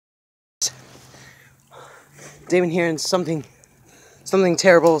They've been hearing something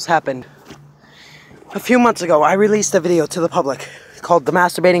terrible has happened. A few months ago, I released a video to the public called The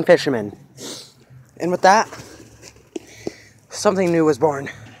Masturbating Fisherman. And with that, something new was born.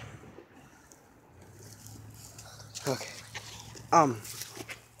 Okay.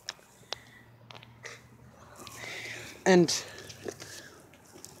 And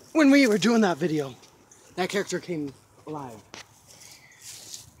when we were doing that video, that character came alive.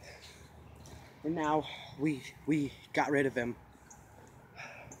 And now we got rid of him.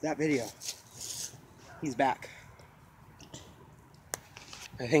 That video. He's back.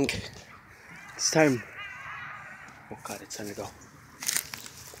 I think it's time. Oh God, it's time to go.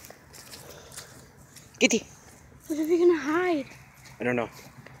 Kitty. What are we gonna hide? I don't know.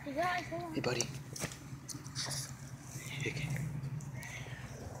 Hey guys, hold on. Hey buddy. Okay.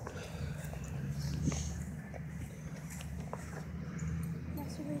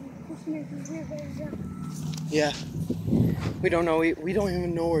 Yeah. We don't know. We don't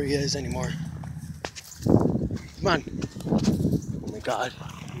even know where he is anymore. Come on. Oh my God.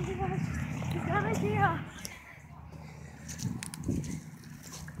 He's got an idea.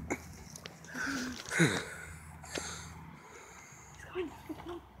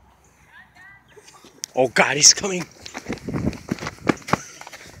 Oh God, he's coming.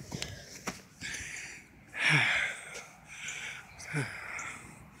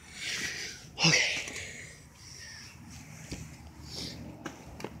 Okay.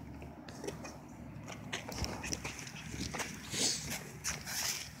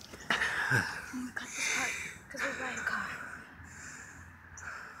 I'm gonna cut this part because we're buying a car.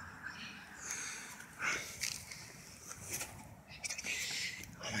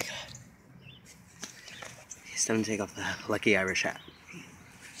 Oh my God. He's time to take off the lucky Irish hat.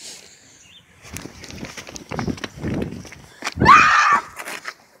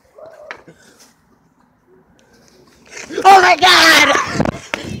 Oh my God!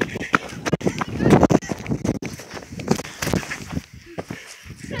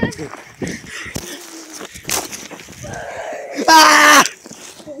 Ah!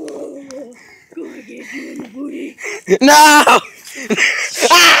 Gonna get you in the booty. No!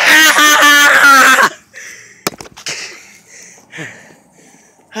 Ah!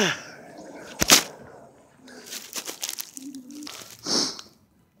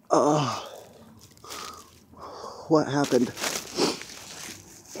 Oh. What happened?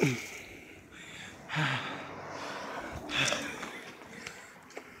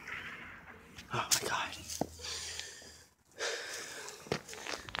 Oh my God.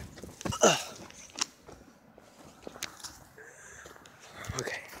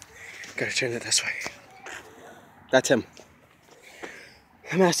 Okay, gotta turn it this way. That's him.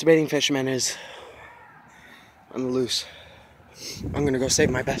 The masturbating fisherman is on the loose. I'm gonna go save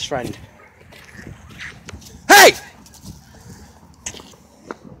my best friend. Hey!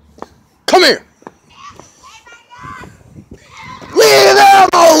 Come here! Leave them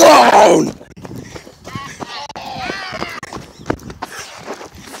alone!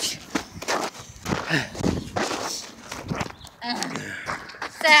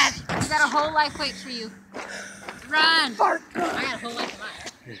 Dad, I got a whole life wait for you. Run! I got a whole life for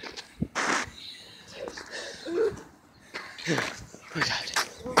mine. Oh my God.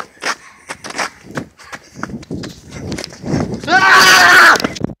 Ah!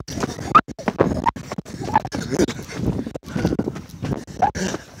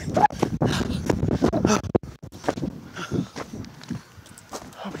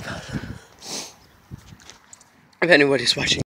 Oh my God. If anybody's watching